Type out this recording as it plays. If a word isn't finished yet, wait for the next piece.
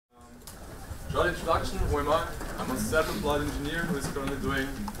Short introduction, who am I? I'm a self-employed engineer who is currently doing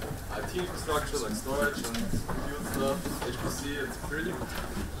IT infrastructure like storage and compute stuff, HPC and security.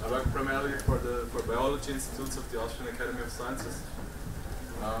 I work primarily for biology institutes of the Austrian Academy of Sciences.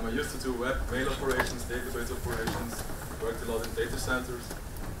 I used to do web mail operations, database operations, worked a lot in data centers,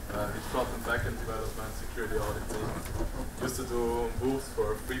 did front and back-end development, security auditing, used to do booths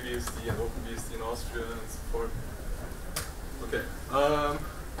for FreeBSD and OpenBSD in Austria and so forth. Okay.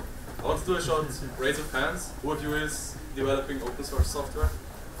 I want to do a short raise of hands. Who of you is developing open source software?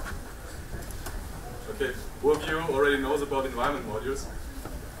 Okay. Who of you already knows about environment modules?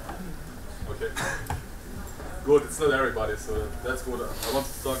 Okay. Good, it's not everybody, so that's good. I want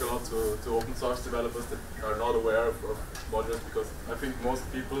to talk a lot to open source developers that are not aware of modules, because I think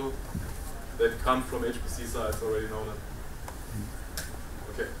most people that come from HPC sites already know them.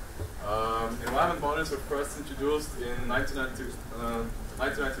 Okay. Environment modules were first introduced in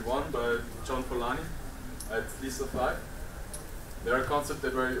 1991 by John Polanyi at Lisa 5. They're a concept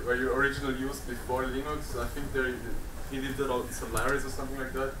that were originally used before Linux. I think he did that on Solaris or something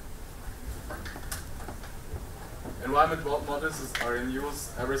like that. Environment modules are in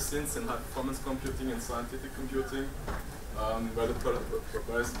use ever since in high-performance computing and scientific computing, where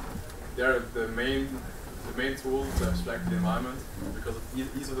they're the main tool to abstract the environment because of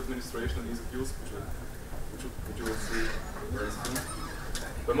ease of administration and ease of use, which you will see very soon.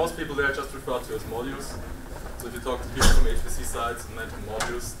 But most people they are just referred to as modules. So if you talk to people from HPC sites and mention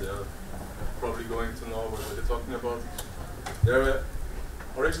modules, they're probably going to know what they're talking about. They were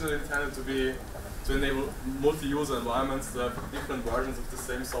originally intended to enable multi-user environments that have different versions of the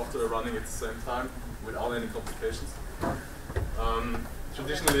same software running at the same time without any complications.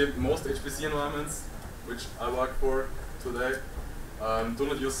 Traditionally, most HPC environments, which I work for today, do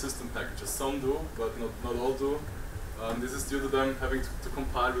not use system packages. Some do, but not all do. This is due to them having to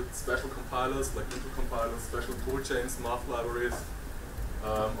compile with special compilers like intercompilers, special toolchains, math libraries,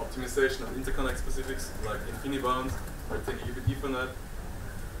 optimization of interconnect specifics like InfiniBound or 10 gigabit Ethernet.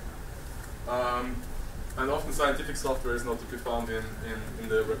 And often scientific software is not to be found in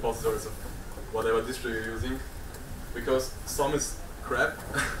the repositories of whatever distro you're using, because some is crap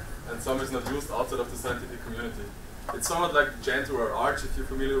and some is not used outside of the scientific community. It's somewhat like Gentoo or Arch, if you're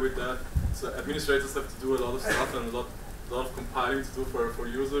familiar with that. So administrators have to do a lot of stuff and a lot of compiling to do for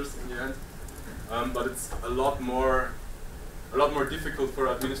users in the end. But it's a lot more difficult for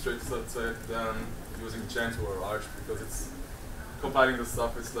administrators, I'd say, than using Gentoo or Arch, because it's compiling the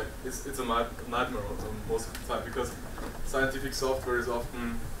stuff is like it's a nightmare most of the time, because scientific software is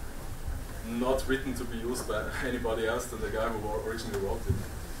often not written to be used by anybody else than the guy who originally wrote it.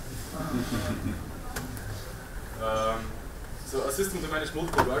 So a system to manage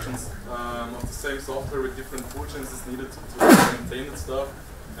multiple versions of the same software with different toolchains is needed to maintain that stuff,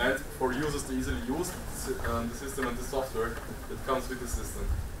 and for users to easily use the system and the software that comes with the system.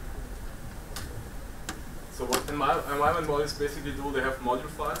 So what environment modules basically do, they have module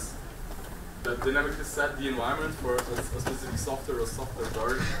files that dynamically set the environment for a specific software or software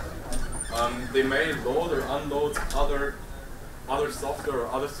version. They may load or unload other software or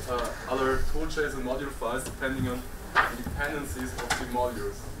other toolchains and module files depending on the dependencies of the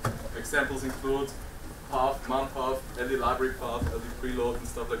modules. Examples include path, man path, LD library path, LD preload and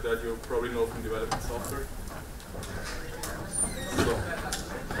stuff like that you probably know from developing software. So,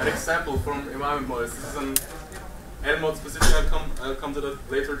 an example from environment modules. This is an LMod specific. I'll come to that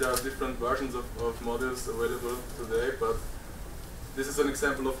later. There are different versions of modules available today, but this is an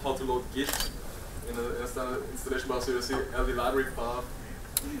example of how to load Git in a standard installation bar. So you see LD library path,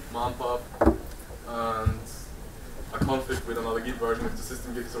 man path, and a config with another Git version. If the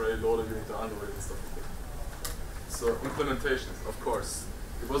system Git is already loaded, you need to unload it and stuff like that. So implementations, of course.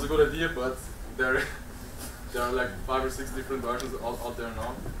 It was a good idea, but there are like 5 or 6 different versions out there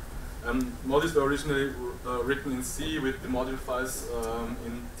now. Modules were originally written in C with the module files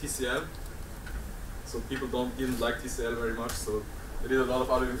in TCL. So people didn't like TCL very much, so they did a lot of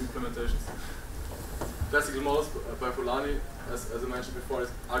other implementations. Classical models by Polanyi, as I mentioned before,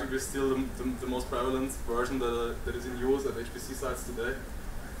 is arguably still the most prevalent version that is in use at HPC sites today.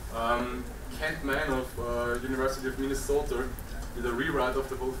 Kent Mann of University of Minnesota did a rewrite of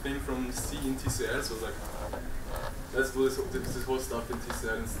the whole thing from C in TCL, so like, let's do this whole stuff in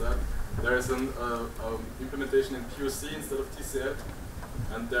TCL instead. There is an implementation in POC instead of TCL,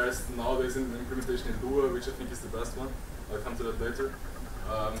 and nowadays an implementation in Lua, which I think is the best one. I'll come to that later.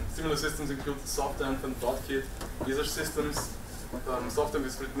 Similar systems include SoftEnv and .kit. These are systems, SoftEnv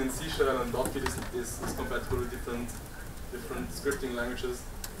is written in C# and .kit is compatible with different scripting languages.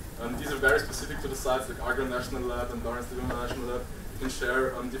 And these are very specific to the sites like Argonne National Lab and Lawrence Livermore National Lab. can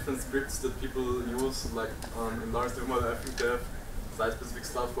share different scripts that people use, like in large model. I think they have site-specific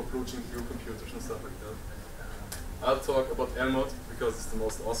stuff for blue GPU computers and stuff like that. I'll talk about LMOD because it's the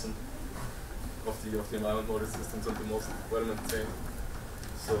most awesome of the environment model systems and the most well maintained.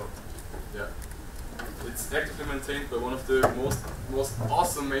 So, yeah. It's actively maintained by one of the most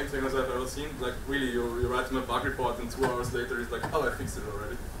awesome maintainers I've ever seen. Like really, you write him a bug report and 2 hours later he's like, oh, I fixed it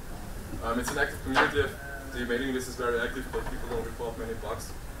already. It's an active community. The mailing list is very active, but people don't report many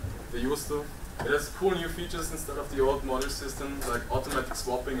bugs. They used to. It has cool new features instead of the old module system, like automatic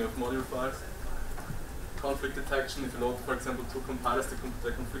swapping of module files, conflict detection. If you load, for example, 2 compilers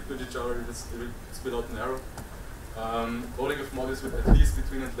that conflict with each other, it will spit out an error. Loading of modules with at least,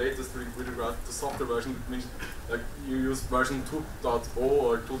 between, and latest with regard to the software version. It means like you use version 2.0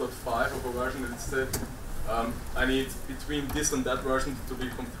 or 2.5 of a version that said I need between this and that version to be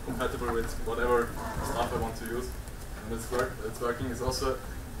compatible with whatever stuff I want to use. And it's working. It's also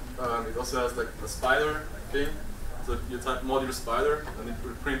it also has like a spider thing. So you type module spider and it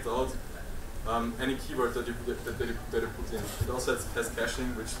will print out any keyword that you put in. It also has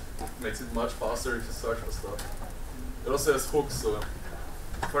caching, which makes it much faster if you search for stuff. It also has hooks. So,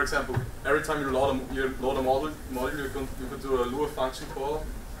 for example, every time you load a module, you could do a Lua function call.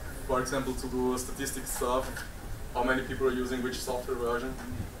 For example, to do statistics stuff, how many people are using which software version,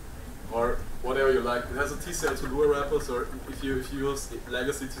 or whatever you like. It has a TCL to Lua wrapper, so if you use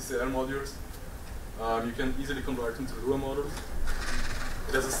legacy TCL modules, you can easily convert them to Lua modules.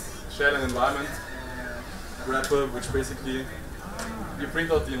 It has a shell and environment wrapper, which basically you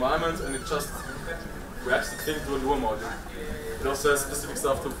print out the environment and it just wraps the thing to a Lua module. It also has specific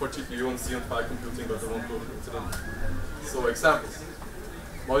stuff for GPU and C and file computing, but I won't go into them. So examples.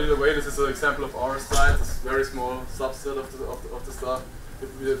 Module away, this is an example of our slide. It's a very small subset of the stuff. If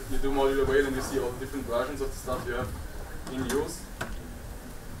you do module away, then you see all the different versions of the stuff you have in use,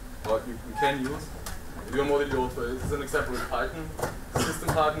 or you can use. If you do a module load, this is an example with Python, system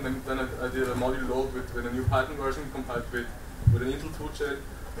Python, then I did a module load with a new Python version compiled with an Intel toolchain,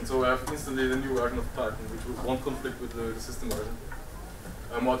 and so I have instantly the new version of Python, which won't conflict with the system version.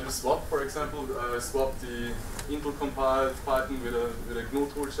 Module swap, for example, swap the Intel compiled Python with a GNU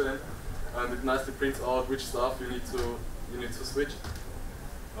toolchain, and it nicely prints out which stuff you need to switch.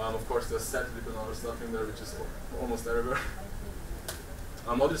 Of course, there's setlib and other stuff in there, which is almost everywhere.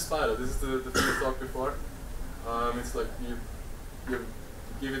 Module spider, this is the thing I talked before. It's like you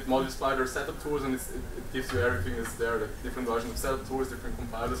give it module spider setup tools, and it gives you everything that's there, like different versions of setup tools, different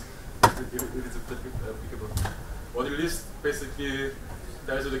compilers. It is applicable. Module list basically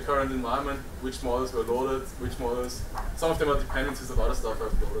tells you the current environment, which models were loaded, which models. Some of them are dependencies of other stuff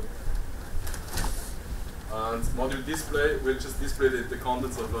I've loaded. And module display will just display the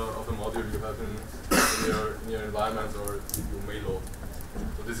contents of a module you have in your environment or you may load.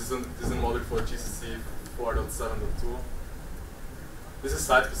 So this is a module for GCC 4.7.2. This is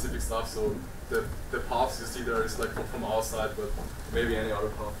site-specific stuff, so the paths you see there is like from our side, but maybe any other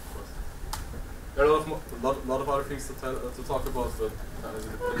path, of course. There are a lot of other things to talk about, but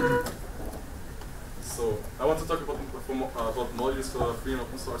so I want to talk about modules for free and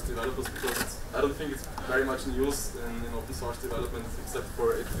open source developers, because I don't think it's very much in use in open source development except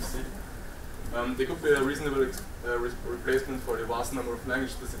for HPC. They could be a reasonable replacement for the vast number of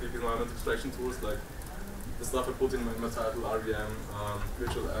language-specific environment abstraction tools, like the stuff I put in my title, RVM,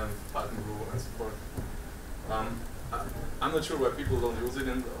 Virtual Env, Python Brew, and so forth. I'm not sure why people don't use it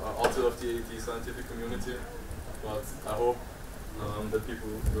outside of the scientific community, but I hope that people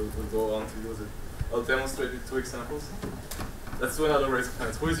will go on to use it. I'll demonstrate with 2 examples. Let's do another raise of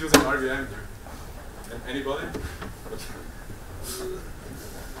hands. Who is using RVM here? Anybody?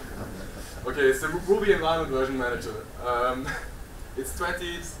 Okay, it's the Ruby Environment Version Manager. It's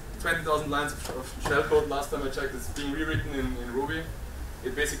 20,000 lines of shellcode. Last time I checked, it's being rewritten in Ruby.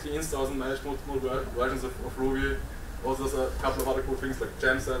 It basically installs and manages multiple versions of Ruby. Also does a couple of other cool things like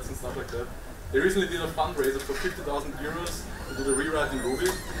gem sets and stuff like that. They recently did a fundraiser for 50,000 euros to do the rewrite in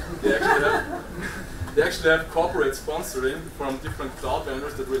Ruby. They actually have corporate sponsoring from different cloud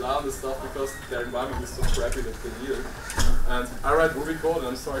vendors that rely on this stuff because their environment is so crappy that they need it. And I write Ruby code, and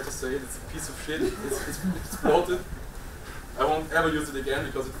I'm sorry to say it, it's a piece of shit. It's bloated. I won't ever use it again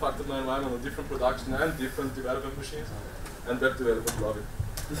because it fucked up my environment on different production and different development machines. And web developers love it.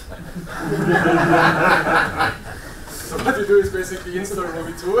 So what you do is basically install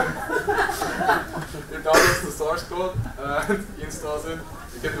Ruby 2. It downloads the source code and installs it.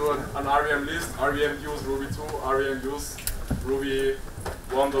 You can do an RVM list, RVM use Ruby 2, RVM use Ruby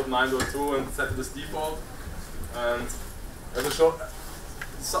 1.9.2 and set it as default. And as a show,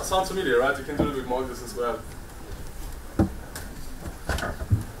 sounds familiar, right? You can do it with modules as well.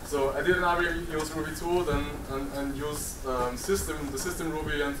 So I didn't ever use Ruby 2 then and use the system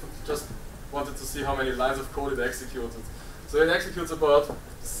Ruby, and just wanted to see how many lines of code it executed. So it executes about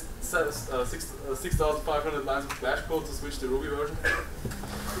 6,500 lines of Bash code to switch the Ruby version.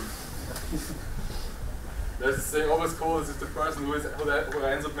 There's the saying, always code as if the person who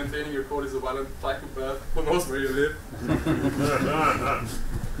ends up maintaining your code is a violent psychopath who knows where you live.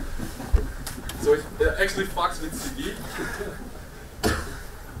 So it actually fucks with CD.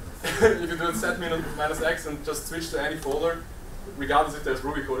 If you do it set -x and just switch to any folder, regardless if there's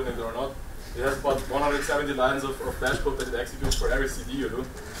Ruby code in it or not, it has about 170 lines of Bash code that it executes for every CD you do.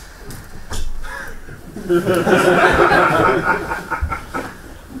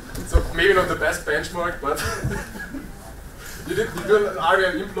 So maybe not the best benchmark, but you do an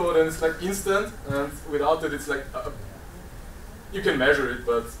RVM implode and it's like instant, and without it it's like you can measure it,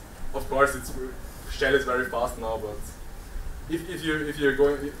 but of course shell is very fast now. But if you're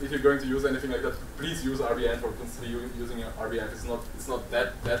going to use anything like that, please use RVM or consider using RVM. It's not that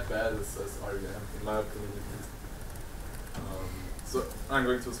bad as RVM, in my opinion at least. So I'm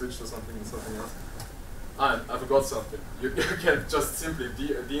going to switch to something else. I forgot something. You can just simply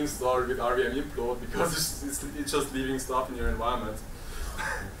deinstall with RVM implode because it's just leaving stuff in your environment,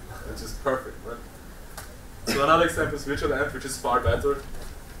 which is perfect, right? So another example is VisualAmp, which is far better.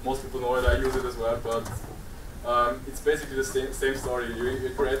 Most people know it. I use it as well, but it's basically the same story. You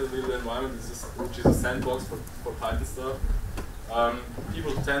create a little environment which is a sandbox for Python stuff.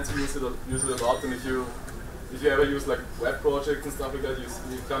 People tend to use it a lot, and if you ever use like web projects and stuff like that, you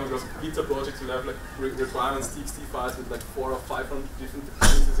come across beta projects, you'll have like requirements, TXT files with like 400 or 500 different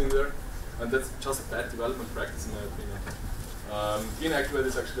dependencies in there, and that's just a bad development practice in my opinion. Inactivate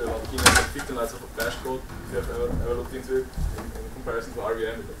is actually about 15 lines of Bash code, if you have ever looked into it, in comparison to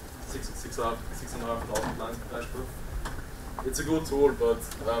RVM, with 6,500 lines of Bash code. It's a good tool, but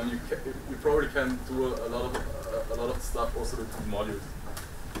you probably can do a lot of stuff also with modules.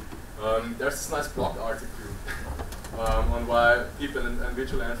 There's this nice blog article on why people and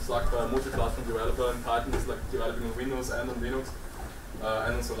VisualAmp suck by a multi-platform developer, and Python is like developing on Windows and on Linux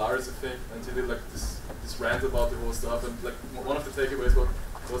and on Solaris, I think. And he did like this rant about the whole stuff, and like one of the takeaways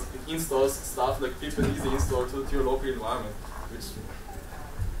was it installs stuff like pip and easy install to your local environment, which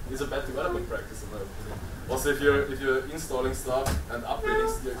is a bad development practice in my opinion. Also, if you're installing stuff and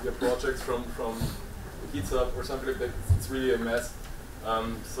upgrading your projects from GitHub or something like that, it's really a mess.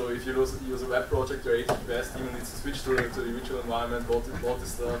 So if you use a web project, your HTTPS team needs to switch to the virtual environment, load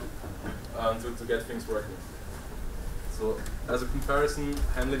this stuff to get things working. So as a comparison,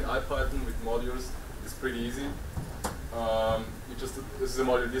 handling IPython with modules is pretty easy. This is a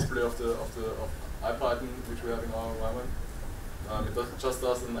module display of IPython which we have in our environment. It just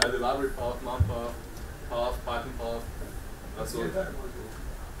does an ID library path, num path, Python path. So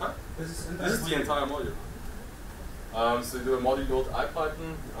this is the entire module. So you do a module load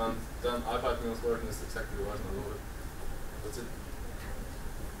IPython, and then IPython version is exactly the version I loaded. That's it.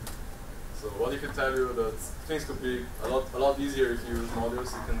 So what you can tell you that things could be a lot easier if you use modules.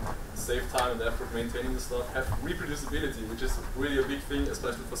 You can save time and effort maintaining the stuff. Have reproducibility, which is really a big thing,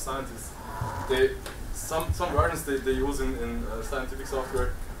 especially for scientists. Some versions they use in scientific software,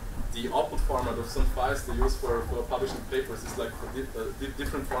 the output format of some files they use for publishing papers is like a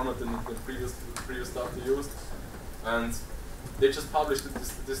different format than the previous stuff they used. And they just publish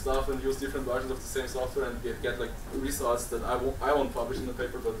this stuff and use different versions of the same software and get like results that I won't publish in the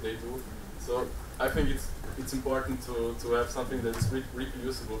paper, but they do. So I think it's important to have something that is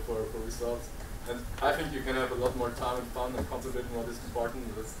reproducible for results. And I think you can have a lot more time and fun and concentrate on what is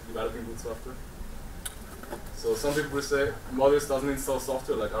important, that's developing good software. So some people will say modules doesn't install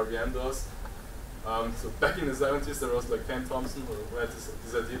software like RVM does. So back in the 70s there was like Ken Thompson who had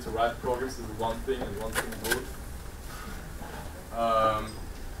this idea to write programs to do one thing and one thing good.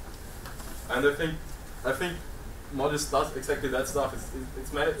 And I think modules does exactly that stuff. It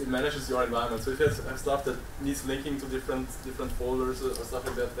manages your environment. So if you have stuff that needs linking to different folders or stuff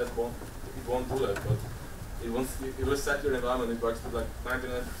like that, it won't do that. But it will set your environment. It works with like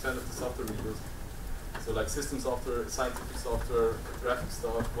 99% of the software we use. So like system software, scientific software, graphic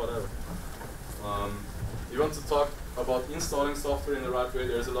stuff, whatever. You want to talk about installing software in the right way?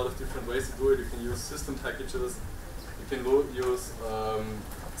 There's a lot of different ways to do it. You can use system packages. You can use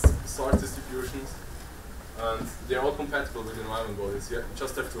source distributions, and they're all compatible with environment bodies. You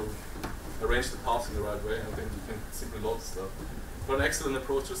just have to arrange the paths in the right way, and then you can simply load the stuff. For an excellent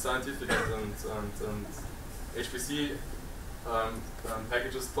approach to scientific and HPC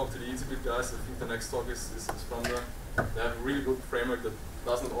packages, talk to the EasyBit guys. I think the next talk is from them. They have a really good framework that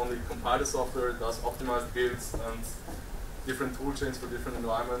does not only compile the software, it does optimized builds, and different tool chains for different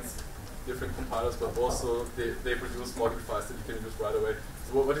environments, different compilers, but also they produce module files that you can use right away.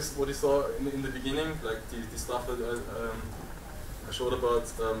 So what you saw in the beginning, like the stuff that I showed about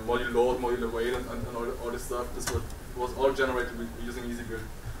module load, module await, and all this stuff, this was all generated with using EasyBuild.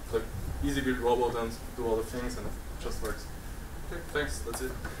 Like EasyBuild robot and do all the things, and it just works. Okay, thanks. That's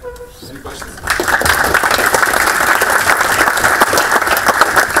it. Any questions?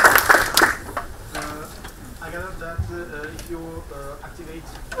 I gather that if you activate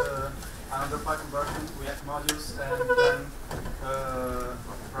another Python version, React modules, and then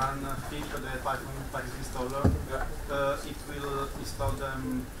run fig the Python package installer, it will install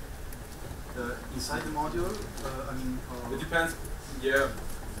them inside the module. It depends. Yeah.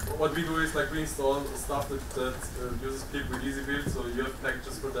 What we do is like we install stuff that uses pip with EasyBuild, so you have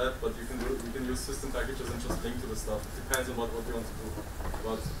packages for that, but you can use system packages and just link to the stuff. It depends on what you want to do.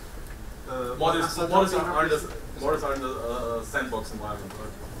 But models aren't a sandbox environment,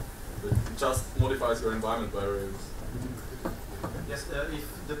 right? It just modifies your environment variables. Yes,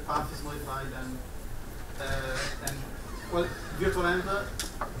 if the path is modified and well, virtualenv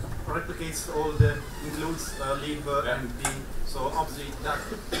replicates all the includes lib and bin, so obviously that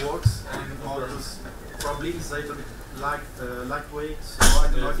works, and models probably is a little bit lightweight, so I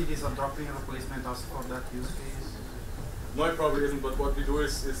don't know if it is a drop-in replacement also for that use case. No, it probably isn't, but what we do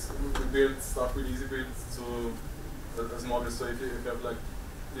is we build stuff with EasyBuild as modules, so if you have like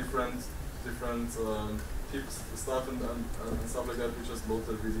different tips, stuff and stuff like that, we just load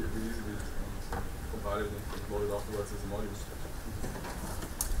that with EasyBuild and compile it and load it afterwards as a module.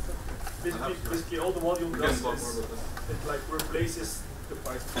 Basically all the module does is it like replaces the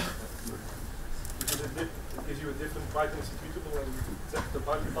Python. It gives you a different Python executable and set the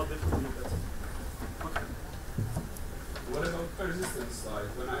Python file differently. That's it. Okay. What about persistence? Like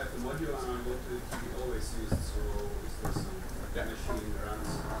when I have the module and I want it to be always used, so is there some machine runs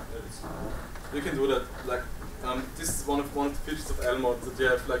that it's you can do that. Like this is one of the features of Lmod, that you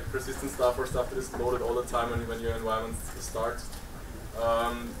have like persistent stuff or stuff that is loaded all the time when your environment starts.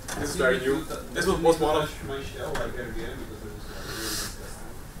 This is very new. This was one of my shell like RVM because it was really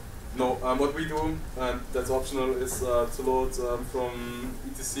disgusting. No, what we do, and that's optional, is to load from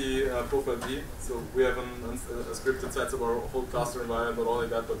etc profile D. So we have a script that sets up our whole cluster environment, not only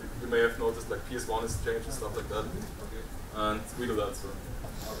that, but you may have noticed like PS1 is changed and stuff like that. Okay. And we do that. So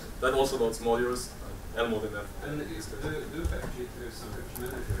that also loads modules, Lmod in that. And do you package it with some package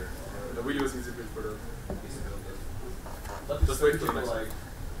manager? We use EasyBuild for that. But just wait for the next like,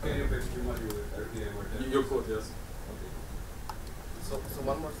 can you package your module with RPM or that? Your code, yes. Okay. So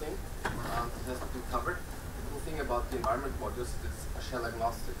one more thing, it has been covered. The cool thing about the environment modules is it's shell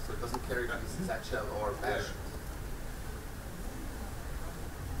agnostic, so it doesn't carry to be Z shell or bash.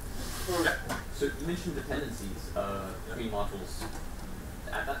 Yeah. So you mentioned dependencies between modules.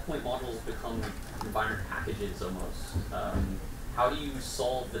 At that point, modules become environment packages almost. How do you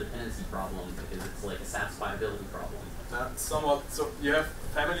solve the dependency problem? Because it's like a satisfiability problem. Somewhat. So you have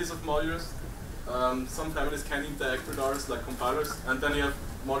families of modules. Some families can interact with ours, like compilers, and then you have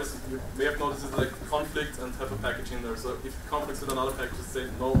modules. You may have noticed like conflict and have a package in there. So if it conflicts with another package, say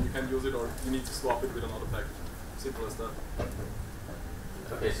no, you can use it, or you need to swap it with another package. Simple as that.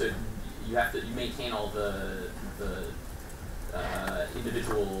 Okay, so you maintain all the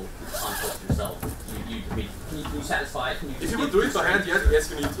individual conflicts yourself. Can you satisfy? If you would do it by hand, yes,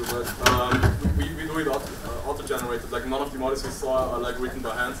 you need to. But we do it auto-generated. Like none of the models we saw are like written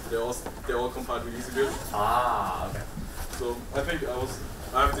by hand. They're all compiled with EasyBuild. Ah, okay. So I think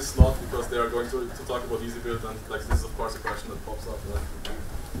I have this slot because they are going to talk about EasyBuild, and like this is of course a question that pops up. Right?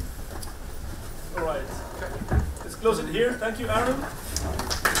 All right. Let's close it here. Thank you, Aaron.